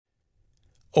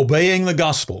Obeying the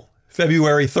Gospel,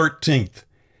 February 13th,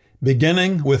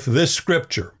 beginning with this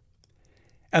scripture.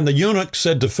 And the eunuch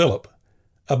said to Philip,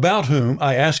 "About whom,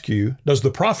 I ask you, does the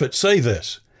prophet say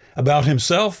this? About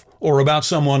himself or about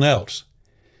someone else?"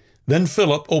 Then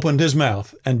Philip opened his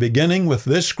mouth, and beginning with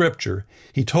this scripture,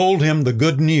 he told him the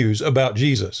good news about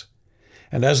Jesus.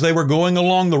 And as they were going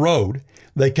along the road,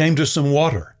 they came to some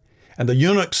water. And the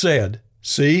eunuch said,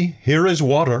 "See, here is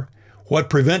water. What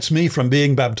prevents me from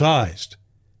being baptized?"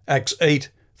 Acts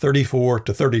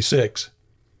 8:34-36.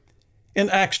 In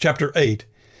Acts chapter 8,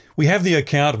 we have the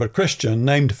account of a Christian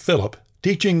named Philip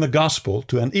teaching the gospel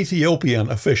to an Ethiopian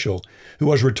official who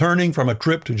was returning from a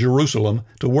trip to Jerusalem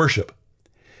to worship.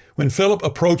 When Philip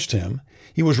approached him,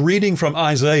 he was reading from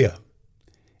Isaiah.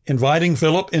 Inviting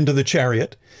Philip into the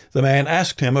chariot, the man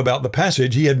asked him about the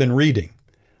passage he had been reading.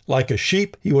 Like a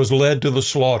sheep, he was led to the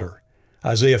slaughter.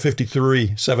 Isaiah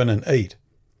 53:7-8.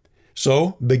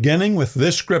 So, beginning with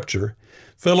this scripture,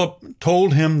 Philip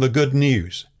told him the good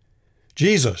news.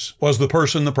 Jesus was the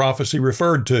person the prophecy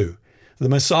referred to, the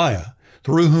Messiah,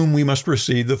 through whom we must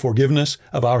receive the forgiveness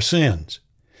of our sins.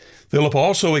 Philip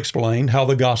also explained how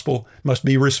the gospel must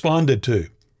be responded to.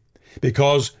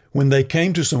 Because when they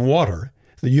came to some water,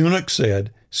 the eunuch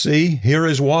said, "See, here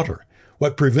is water.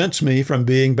 What prevents me from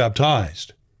being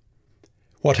baptized?"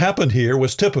 What happened here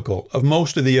was typical of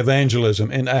most of the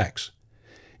evangelism in Acts.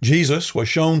 Jesus was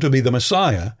shown to be the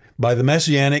Messiah by the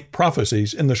messianic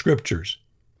prophecies in the Scriptures.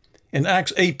 In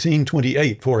Acts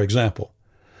 18:28, for example,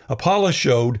 Apollos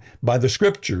showed by the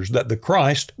Scriptures that the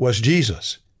Christ was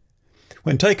Jesus.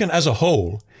 When taken as a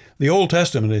whole, the Old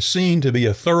Testament is seen to be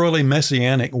a thoroughly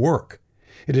messianic work.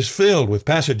 It is filled with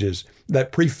passages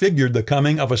that prefigured the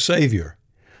coming of a Savior,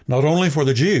 not only for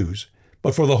the Jews,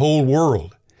 but for the whole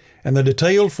world. And the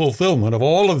detailed fulfillment of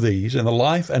all of these in the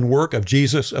life and work of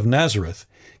Jesus of Nazareth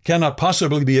cannot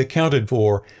possibly be accounted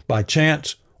for by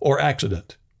chance or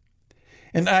accident.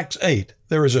 In Acts 8,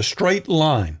 there is a straight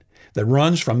line that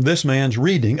runs from this man's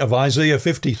reading of Isaiah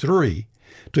 53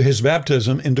 to his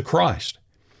baptism into Christ.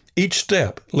 Each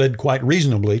step led quite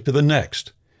reasonably to the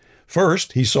next.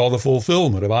 First, he saw the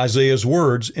fulfillment of Isaiah's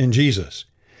words in Jesus.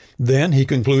 Then he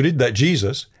concluded that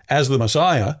Jesus, as the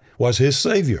Messiah, was his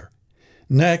Savior.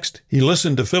 Next, he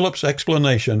listened to Philip's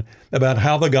explanation about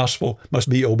how the gospel must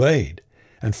be obeyed.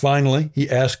 And finally, he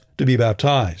asked to be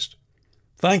baptized.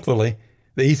 Thankfully,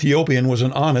 the Ethiopian was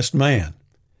an honest man,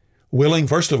 willing,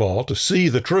 first of all, to see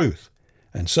the truth,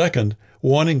 and second,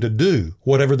 wanting to do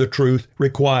whatever the truth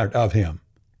required of him.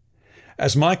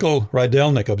 As Michael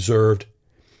Rydelnik observed,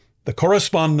 the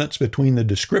correspondence between the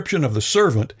description of the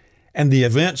servant and the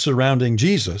events surrounding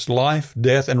Jesus' life,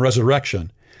 death, and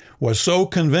resurrection was so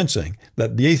convincing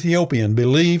that the Ethiopian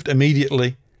believed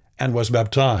immediately and was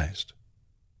baptized.